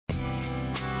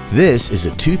This is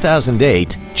a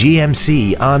 2008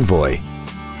 GMC Envoy.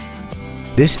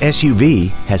 This SUV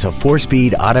has a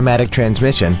 4-speed automatic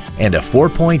transmission and a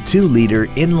 4.2-liter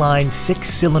inline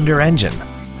 6-cylinder engine.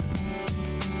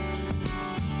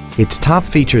 Its top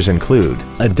features include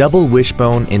a double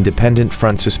wishbone independent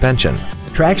front suspension,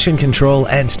 traction control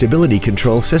and stability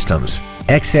control systems,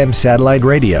 XM satellite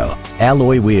radio,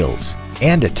 alloy wheels,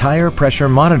 and a tire pressure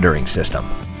monitoring system.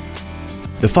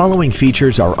 The following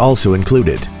features are also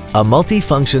included: a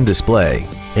multi-function display,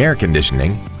 air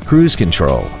conditioning, cruise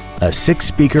control, a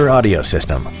 6-speaker audio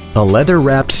system, a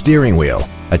leather-wrapped steering wheel,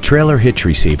 a trailer hitch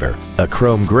receiver, a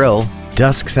chrome grille,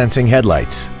 dusk-sensing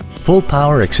headlights, full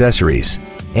power accessories,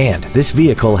 and this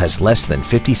vehicle has less than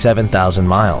 57,000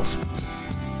 miles.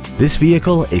 This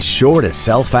vehicle is sure to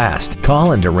sell fast.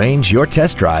 Call and arrange your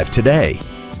test drive today.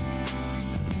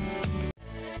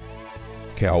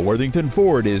 CalWorthington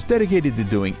Ford is dedicated to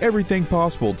doing everything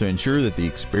possible to ensure that the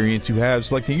experience you have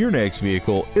selecting your next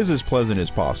vehicle is as pleasant as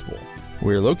possible.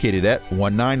 We're located at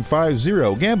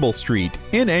 1950 Gambell Street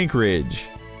in Anchorage.